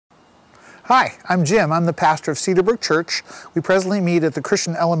Hi, I'm Jim. I'm the pastor of CedarBrookChurch. We presently meet at the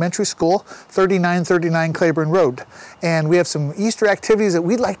Christian Elementary School, 3939 Claiborne Road. And we have some Easter activities that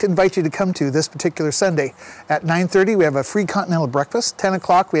we'd like to invite you to come to this particular Sunday. At 9:30 we have a free continental breakfast. 10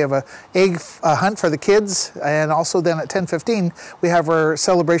 o'clock we have an egg hunt for the kids. And also then at 10:15 we have our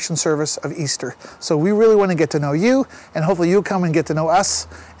celebration service of Easter. So we really want to get to know you, and hopefully you'll come and get to know us.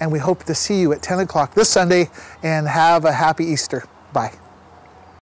 And we hope to see you at 10 o'clock this Sunday, and have a happy Easter. Bye.